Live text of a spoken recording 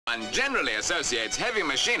One generally associates heavy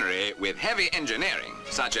machinery with heavy engineering,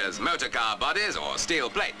 such as motor car bodies or steel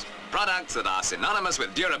plate, products that are synonymous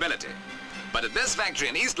with durability. But at this factory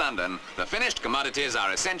in East London, the finished commodities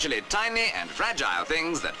are essentially tiny and fragile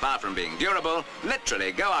things that, far from being durable,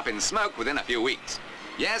 literally go up in smoke within a few weeks.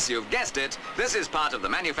 Yes, you've guessed it, this is part of the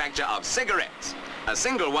manufacture of cigarettes. A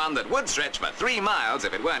single one that would stretch for 3 miles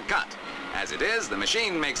if it weren't cut. As it is, the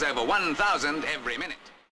machine makes over 1,000 every minute.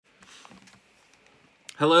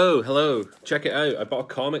 Hello, check it out. I bought a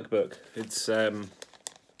comic book. It's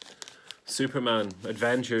Superman,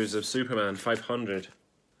 Adventures of Superman 500.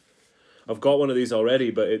 I've got one of these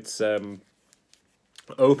already, but it's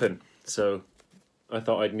open, so I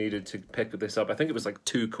thought I'd needed to pick this up. I think it was like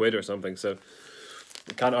 £2 or something, so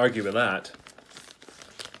I can't argue with that.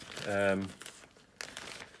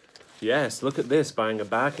 Yes, look at this, buying a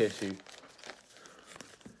back issue.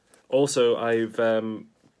 Also, I've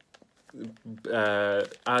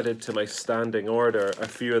added to my standing order a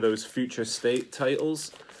few of those Future State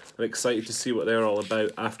titles. I'm excited to see what they're all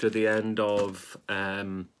about after the end of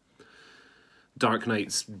Dark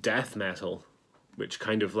Knight's death metal, which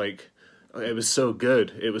kind of like, it was so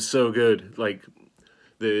good. It was so good, like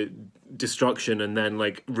the destruction and then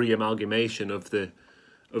like re-amalgamation of the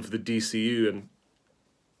DCU and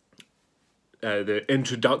the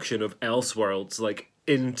introduction of Elseworlds like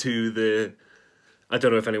into the, I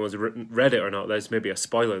don't know if anyone's read it or not, there's maybe a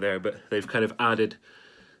spoiler there, but they've kind of added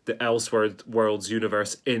the Elseworlds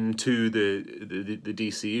universe into the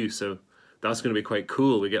DCU, so that's going to be quite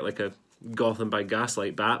cool. We get like a Gotham by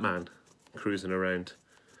Gaslight Batman cruising around,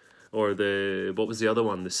 or the, what was the other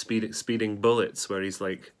one, the speeding bullets, where he's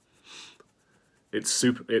like, it's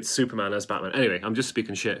Superman as Batman. Anyway, I'm just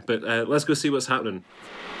speaking shit, but let's go see what's happening.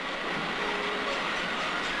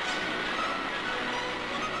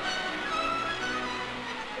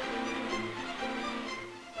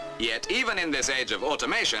 Yet even in this age of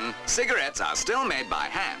automation, cigarettes are still made by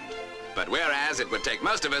hand. But whereas it would take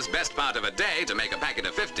most of us best part of a day to make a packet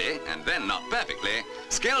of 50, and then not perfectly,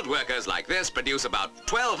 skilled workers like this produce about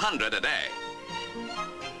 1,200 a day.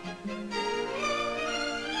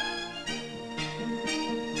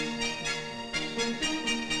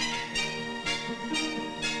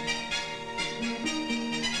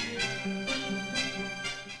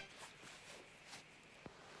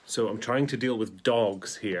 So I'm trying to deal with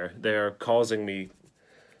dogs here. They're causing me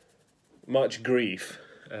much grief.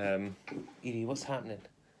 Edie, what's happening?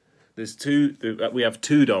 We have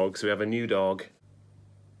 2 dogs. We have a new dog.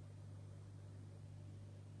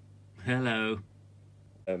 Hello.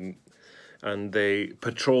 And they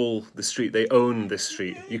patrol the street. They own this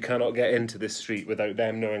street. You cannot get into this street without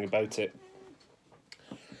them knowing about it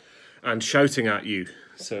and shouting at you.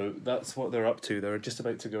 So that's what they're up to. They're just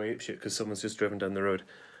about to go apeshit because someone's just driven down the road.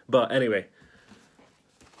 But anyway,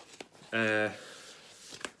 this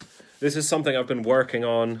is something I've been working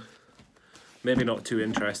on. Maybe not too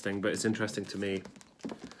interesting, but it's interesting to me.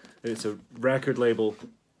 It's a record label,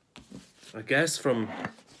 I guess from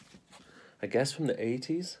the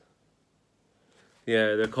 80s.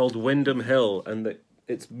 Yeah, they're called Windham Hill, and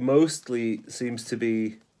it's mostly seems to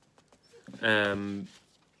be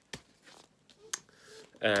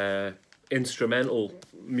instrumental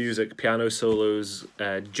music, piano solos,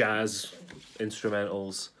 jazz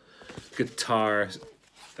instrumentals, guitar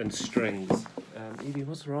and strings. Edie,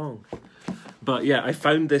 what's wrong? But yeah, I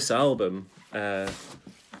found this album,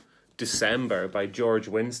 December by George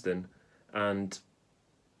Winston, and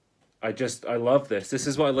I love this. This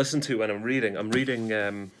is what I listen to when I'm reading. I'm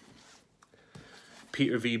reading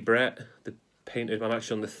Peter V. Brett, I'm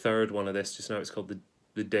actually on the 3rd one of this just now. It's called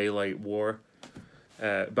The Daylight War.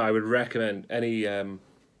 But I would recommend any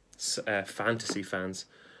fantasy fans,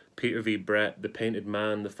 Peter V. Brett, The Painted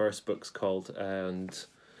Man, the first book's called, and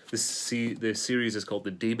the series is called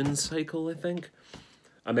The Demon Cycle, I think.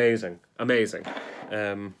 Amazing.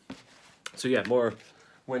 So yeah, more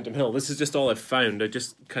Windham Hill. This is just all I've found. I've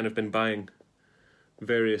just kind of been buying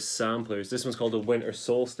various samplers. This one's called A Winter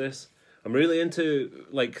Solstice. I'm really into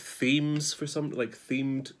like themes for some, like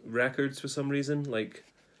themed records for some reason, like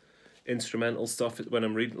instrumental stuff when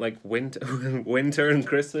I'm reading, like winter and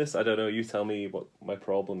Christmas. I don't know, you tell me what my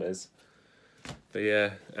problem is. But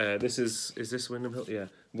yeah, is this Windham Hill? Yeah,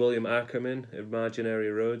 William Ackerman, Imaginary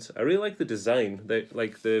Roads. I really like the design.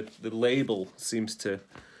 The label seems to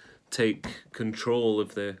take control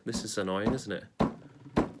of the. This is annoying, isn't it? I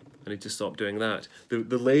need to stop doing that.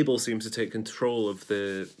 The label seems to take control of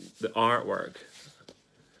the artwork.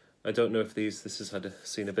 I don't know if this has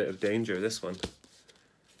seen a bit of danger. This one.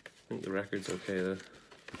 I think the record's okay though.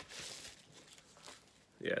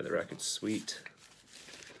 Yeah, the record's sweet.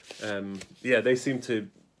 Yeah, they seem to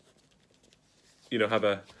you know, have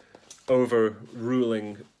a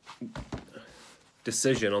overruling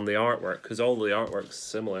decision on the artwork, because all the artwork's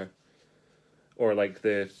similar, or like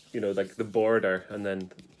the, you know, like the border and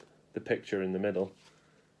then the picture in the middle.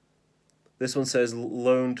 This one says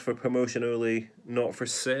loaned for promotion only, not for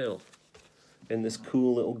sale, in this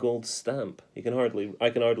cool little gold stamp. I can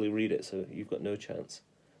hardly read it, so you've got no chance.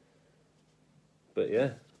 But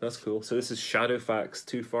yeah, that's cool. So this is Shadowfax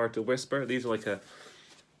Too Far to Whisper. These are like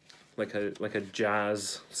a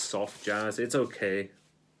jazz, soft jazz. It's okay.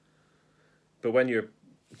 But when you're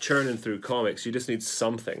churning through comics, you just need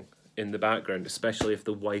something in the background, especially if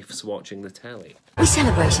the wife's watching the telly. We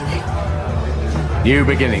celebrating it. New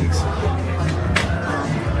beginnings.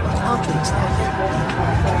 I'll drink to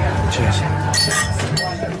that. Cheers.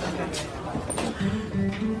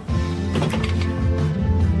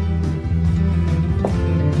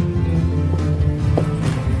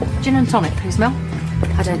 Gin and tonic, please, Mel.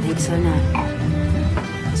 I don't think so, no.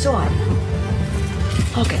 It's all right.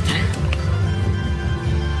 I'll get there.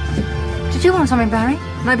 Did you want something, Barry?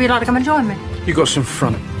 Maybe you'd like to come and join me. You got some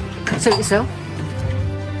front. Suit yourself.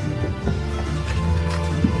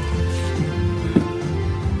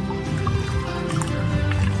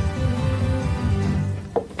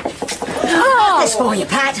 This for you,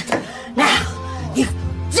 Pat. Now, you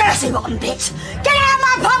dirty rotten bitch. Get out of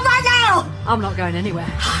my pub right now! I'm not going anywhere.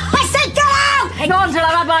 I said get out! Not until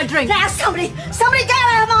I've had my drink. Now, somebody get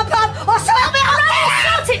out of my pub, or so help me out!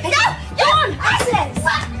 Stop it! Go on! Accidents!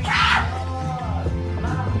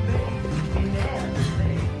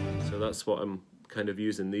 So that's what I'm kind of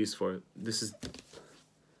using these for. This is...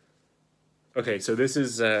 Okay, so this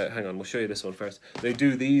is... hang on, we'll show you this one first. They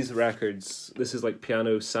do these records. This is like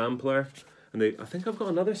piano sampler. And I think I've got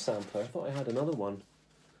another sampler. I thought I had another one.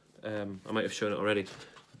 I might have shown it already.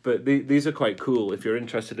 But these are quite cool. If you're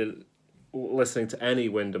interested in listening to any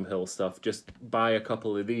Windham Hill stuff, just buy a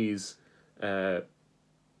couple of these.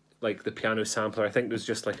 Like the piano sampler. I think there's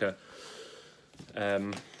just like a...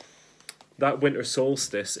 that Winter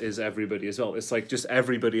Solstice is everybody as well. It's like just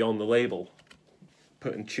everybody on the label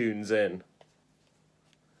putting tunes in.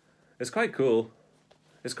 It's quite cool.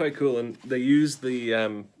 It's quite cool. And they use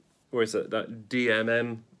the... where is it? That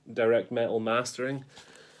DMM, direct metal mastering.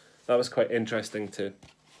 That was quite interesting to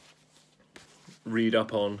read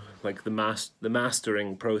up on, like the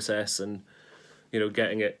mastering process, and you know,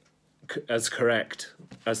 getting it as correct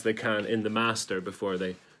as they can in the master before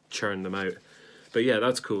they churn them out. But yeah,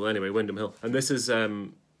 that's cool. Anyway, Windham Hill, and this is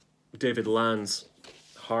David Land's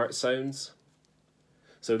Heart Sounds.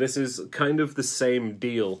 So this is kind of the same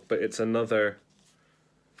deal, but it's another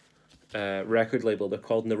record label. They're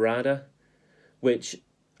called Narada, which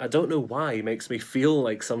I don't know why makes me feel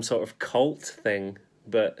like some sort of cult thing,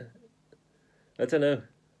 but I don't know.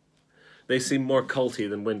 They seem more culty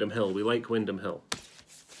than Windham Hill. We like Windham Hill.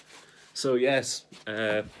 So yes,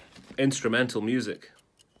 instrumental music.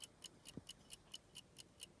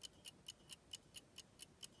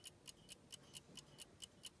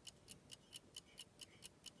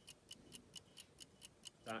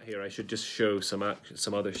 That here, I should just show some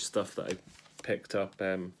other stuff that I picked up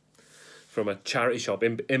from a charity shop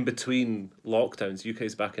in between lockdowns.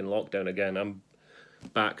 UK's back in lockdown again. I'm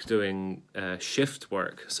back doing shift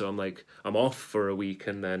work, so I'm off for a week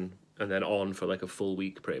and then on for like a full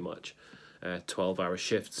week pretty much, 12-hour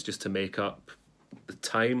shifts just to make up the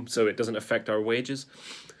time so it doesn't affect our wages.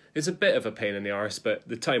 It's a bit of a pain in the arse, but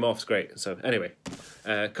the time off's great. So anyway,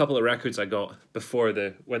 a couple of records I got before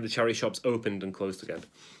when the charity shops opened and closed again.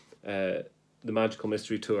 The Magical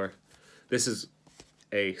Mystery Tour. This is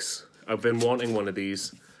ace. I've been wanting one of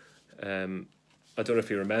these. I don't know if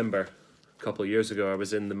you remember, a couple of years ago I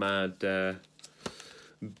was in the mad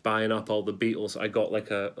buying up all the Beatles. I got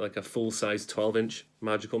like a full-size 12-inch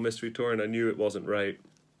Magical Mystery Tour, and I knew it wasn't right.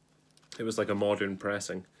 It was like a modern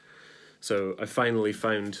pressing. So I finally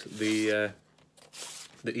found the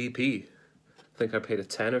EP. I think I paid a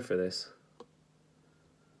tenner for this.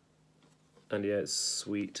 And yeah, it's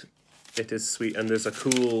sweet. It is sweet, and there's a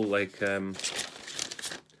cool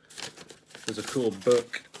there's a cool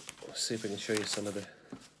book. Let's see if I can show you some of the.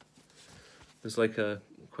 There's like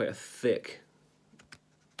quite a thick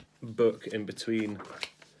book in between.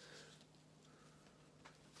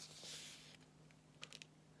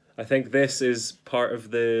 I think this is part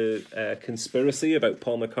of the conspiracy about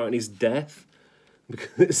Paul McCartney's death,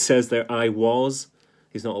 because it says there, "I was."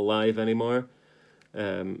 He's not alive anymore.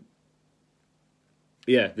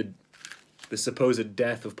 Yeah, the supposed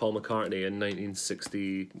death of Paul McCartney in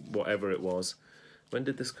 1960, whatever it was. When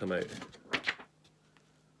did this come out?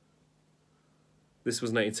 This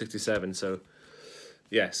was 1967, so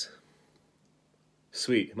yes.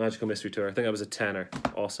 Sweet, Magical Mystery Tour. I think that was a tenner.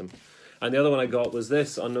 Awesome. And the other one I got was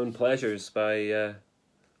this, Unknown Pleasures by, ooh,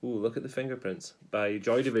 look at the fingerprints, by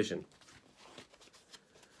Joy Division.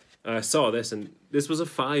 I saw this and this was a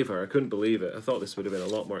 $5. I couldn't believe it. I thought this would have been a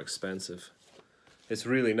lot more expensive. It's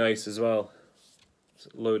really nice as well.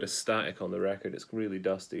 There's a load of static on the record. It's really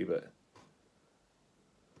dusty, but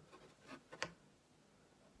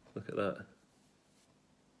look at that.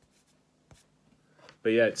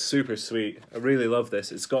 But yeah, it's super sweet. I really love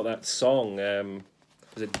this. It's got that song,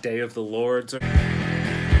 is it Day of the Lords?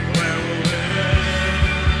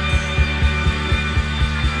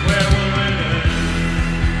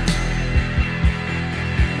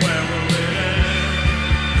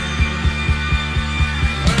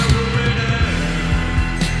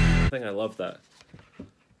 I love that.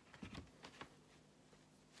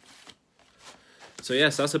 So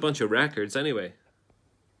yes, that's a bunch of records anyway.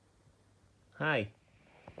 Hi.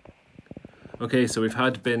 Okay, so we've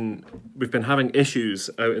been having issues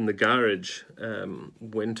out in the garage,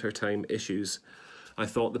 wintertime issues. I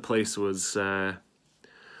thought the place was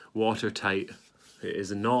watertight. It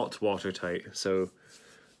is not watertight, so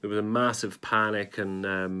there was a massive panic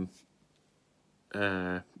and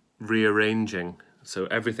rearranging. So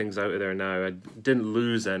everything's out of there now. I didn't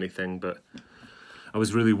lose anything, but I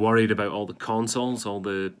was really worried about all the consoles, all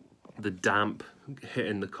the damp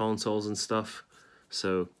hitting the consoles and stuff.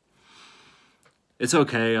 So it's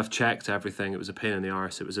okay. I've checked everything. It was a pain in the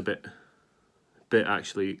arse. It was a bit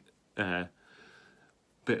actually,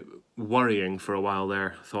 bit worrying for a while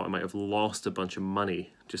there. I thought I might have lost a bunch of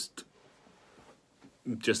money just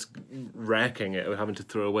wrecking it, having to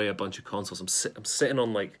throw away a bunch of consoles. I'm sitting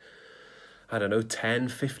on like, I don't know, 10,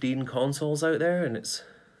 15 consoles out there, and it's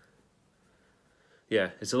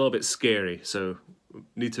a little bit scary, so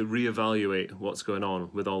need to reevaluate what's going on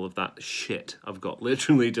with all of that shit. I've got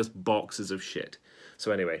literally just boxes of shit.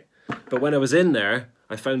 So anyway, but when I was in there,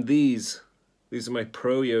 I found these. These are my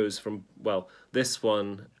Pro-Yos from, well, this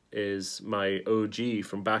one is my OG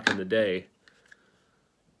from back in the day.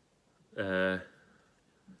 Well,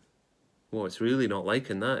 it's really not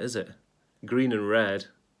liking that, is it? Green and red.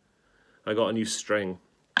 I got a new string,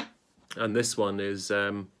 and this one is,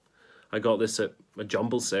 I got this at a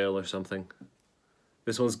jumble sale or something.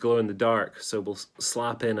 This one's glow in the dark, so we'll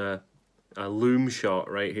slap in a loom shot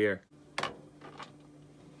right here.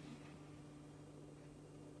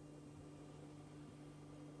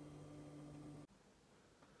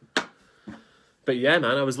 But yeah,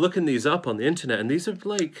 man, I was looking these up on the internet, and these are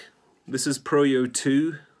like, this is Pro-Yo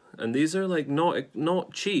 2, and these are like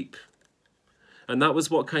not cheap. And that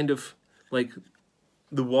was what kind of, like,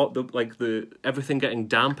 the everything getting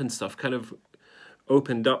damp and stuff kind of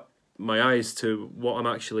opened up my eyes to what I'm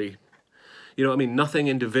actually, you know what I mean? Nothing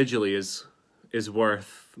individually is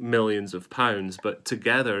worth millions of pounds, but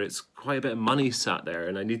together it's quite a bit of money sat there,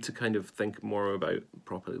 and I need to kind of think more about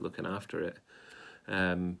properly looking after it.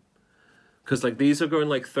 Because like these are going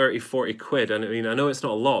like 30, 40 quid, and I mean, I know it's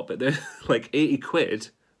not a lot, but they're like 80 quid.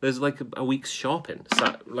 There's like a week's shopping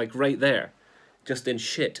sat like right there. Just in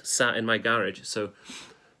shit sat in my garage. So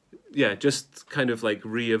yeah, just kind of like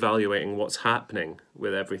reevaluating what's happening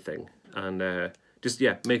with everything, and just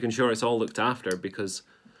making sure it's all looked after, because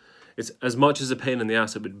it's as much as a pain in the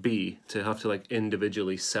ass it would be to have to like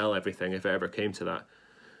individually sell everything if it ever came to that.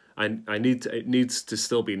 It needs to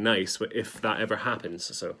still be nice if that ever happens.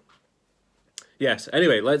 So yes,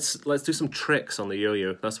 anyway, let's do some tricks on the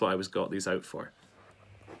yo-yo. That's what I got these out for.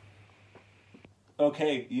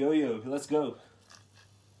 Okay, yo-yo, let's go.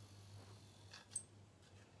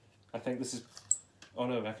 I think this is, oh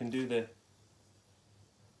no, I can do the,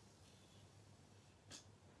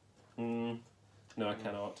 no, I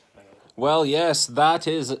cannot. Hang on. Well, yes, that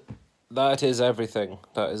is everything.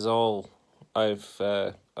 That is all I've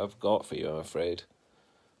got for you, I'm afraid.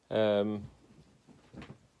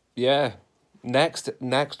 Yeah,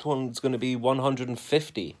 next one's going to be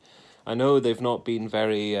 150. I know they've not been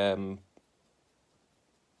very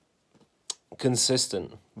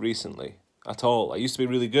consistent recently at all. I used to be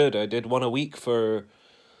really good. I did one a week for,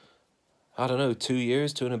 I don't know, 2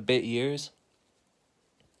 years, 2 and a bit years.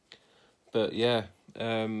 But yeah,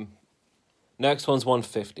 next one's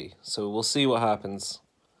 150, so we'll see what happens.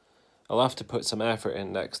 I'll have to put some effort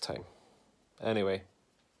in next time. Anyway,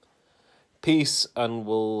 peace, and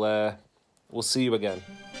we'll see you again.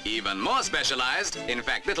 Even more specialized, in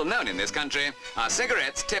fact little known in this country, are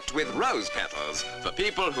cigarettes tipped with rose petals for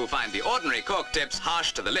people who find the ordinary cork tips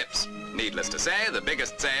harsh to the lips. Needless to say, the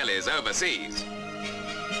biggest sale is overseas.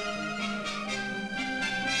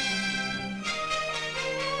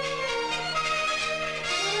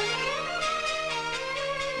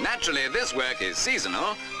 Naturally, this work is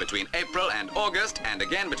seasonal, between April and August, and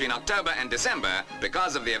again between October and December,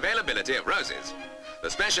 because of the availability of roses. The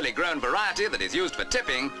specially grown variety that is used for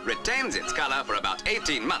tipping retains its colour for about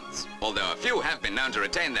 18 months, although a few have been known to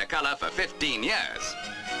retain their colour for 15 years.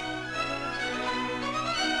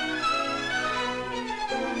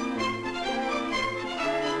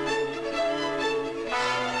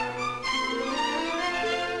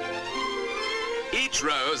 Each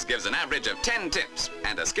rose gives an average of 10 tips,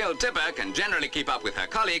 and a skilled tipper can generally keep up with her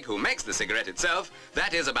colleague who makes the cigarette itself.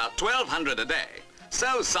 That is about 1,200 a day.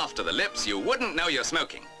 So soft to the lips you wouldn't know you're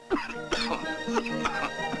smoking.